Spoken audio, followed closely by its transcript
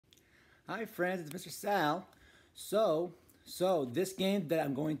Hi friends, it's Mr. Sal. So this game that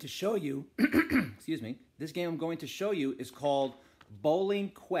I'm going to show you, excuse me, this game I'm going to show you is called Bowling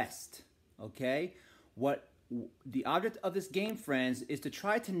Quest. Okay, what the object of this game, friends, is to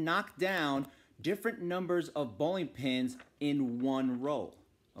try to knock down different numbers of bowling pins in one roll.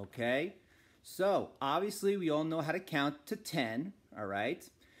 Okay, so obviously we all know how to count to 10. All right.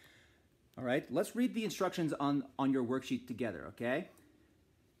 Let's read the instructions on your worksheet together. Okay.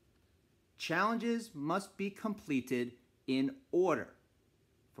 Challenges must be completed in order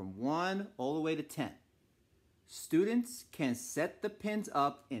from 1 all the way to 10. Students can set the pins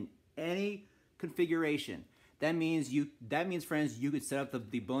up in any configuration. That means friends, you could set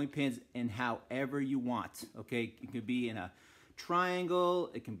up the bowling pins in however you want. Okay, it could be in a triangle,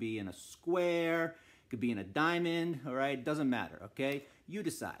 it can be in a square, it could be in a diamond, all right? It doesn't matter, okay? You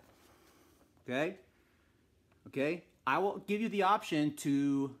decide. Okay? Okay? I will give you the option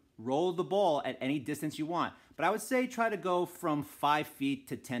to roll the ball at any distance you want. But I would say try to go from 5 feet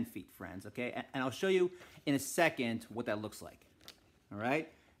to 10 feet, friends, okay? And I'll show you in a second what that looks like, all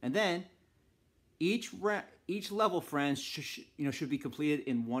right? And then each level, friends, should be completed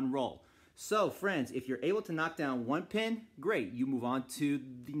in one roll. So, friends, if you're able to knock down one pin, great. You move on to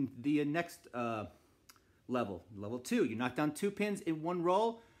the next level. Level 2, you knock down 2 pins in one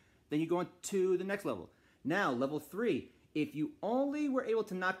roll, then you go on to the next level. Now, level 3, if you only were able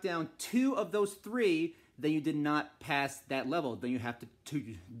to knock down 2 of those 3, then you did not pass that level. Then you have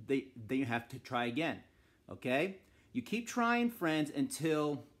to try again. Okay? You keep trying, friends,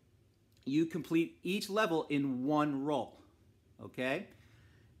 until you complete each level in one roll. Okay?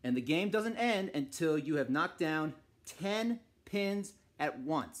 And the game doesn't end until you have knocked down 10 pins at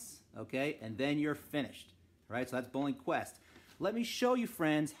once. Okay? And then you're finished. All right? So that's Bowling Quest. Let me show you,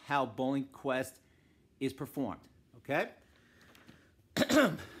 friends, how Bowling Quest is performed. Okay?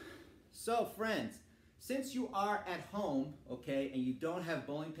 So, friends, since you are at home, okay, and you don't have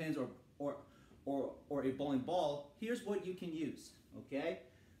bowling pins or a bowling ball, here's what you can use, okay?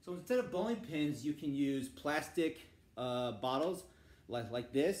 So instead of bowling pins, you can use plastic bottles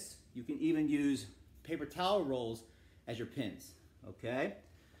like this. You can even use paper towel rolls as your pins, okay?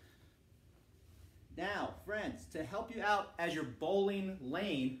 Now, friends, to help you out as your bowling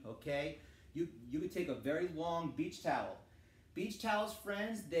lane, okay, you could take a very long beach towel. Beach towels,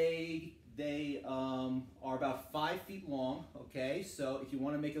 friends, they are about 5 feet long, okay? So if you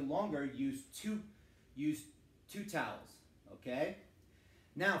want to make it longer, use two towels, okay?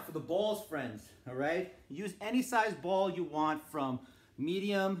 Now for the balls, friends, all right? Use any size ball you want from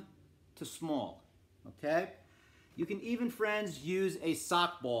medium to small, okay? You can even, friends, use a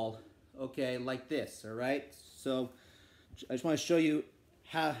sock ball, okay, like this, all right? So I just want to show you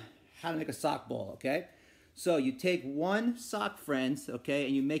how to make a sock ball, okay? So you take one sock, friends, okay,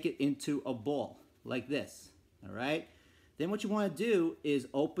 and you make it into a ball like this, all right? Then what you want to do is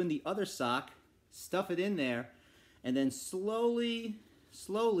open the other sock, stuff it in there, and then slowly,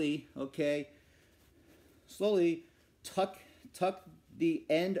 okay, slowly tuck the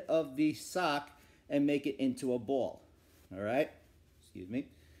end of the sock and make it into a ball, all right? Excuse me.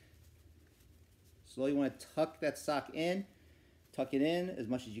 Slowly you want to tuck that sock in, tuck it in as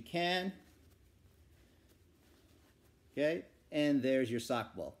much as you can. Okay, and there's your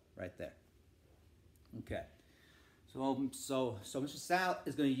sock ball right there. Okay, so Mr. Sal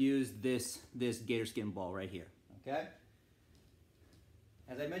is going to use this gator skin ball right here. Okay.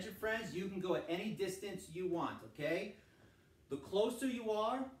 As I mentioned, friends, you can go at any distance you want. Okay. The closer you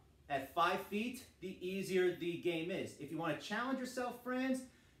are at 5 feet, the easier the game is. If you want to challenge yourself, friends,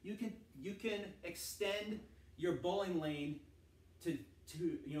 you can extend your bowling lane to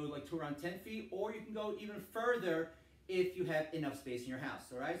around 10 feet, or you can go even further if you have enough space in your house,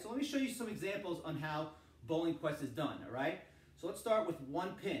 all right? So let me show you some examples on how Bowling Quest is done, all right? So let's start with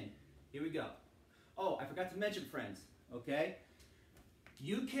one pin. Here we go. Oh, I forgot to mention, friends, okay?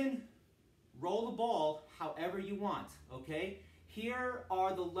 You can roll the ball however you want, okay? Here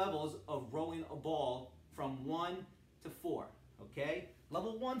are the levels of rolling a ball from 1 to 4, okay?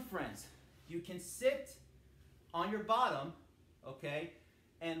 Level 1, friends, you can sit on your bottom, okay,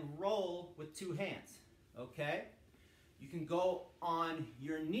 and roll with 2 hands, okay? You can go on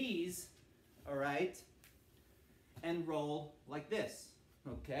your knees, all right, and roll like this,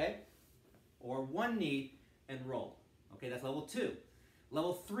 okay? Or one knee and roll, okay? That's level 2.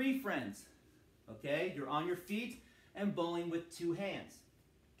 Level 3, friends, okay? You're on your feet and bowling with 2 hands,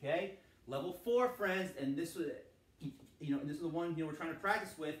 okay? Level 4, friends, and this was, this is the one we're trying to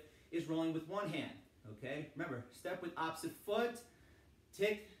practice with, is rolling with 1 hand, okay? Remember, step with opposite foot,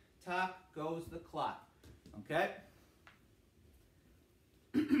 tick, tock, goes the clock, okay?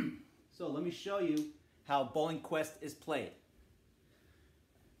 So let me show you how Bowling Quest is played.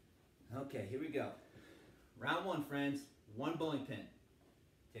 Okay, here we go. Round one, friends. One bowling pin.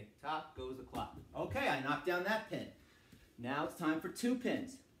 Tick-tock goes the clock. Okay, I knocked down that pin. Now it's time for 2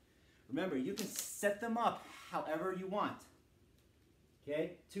 pins. Remember, you can set them up however you want.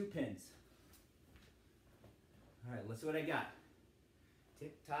 Okay, 2 pins. All right, let's see what I got.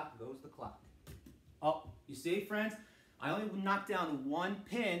 Tick-tock goes the clock. Oh, you see, friends? I only knocked down 1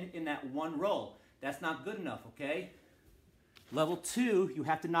 pin in that 1 roll. That's not good enough, okay? Level 2, you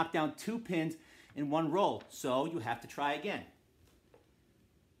have to knock down 2 pins in 1 roll, so you have to try again.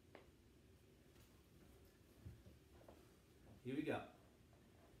 Here we go.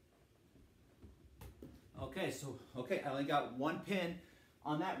 Okay, I only got 1 pin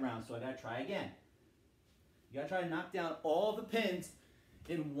on that round, so I gotta try again. You gotta try to knock down all the pins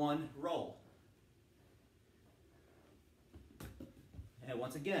in 1 roll. And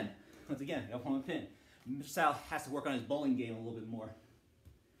once again, I got 1 pin. Mr. Sal has to work on his bowling game a little bit more.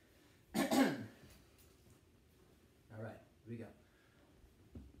 All right, here we go.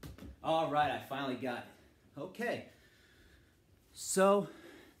 All right, I finally got it. Okay, so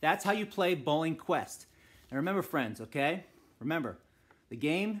that's how you play Bowling Quest. And remember, friends, okay? Remember, the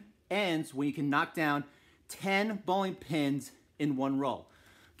game ends when you can knock down 10 bowling pins in 1 roll.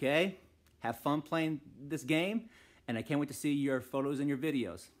 Okay? Have fun playing this game, and I can't wait to see your photos and your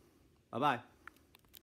videos. Bye-bye.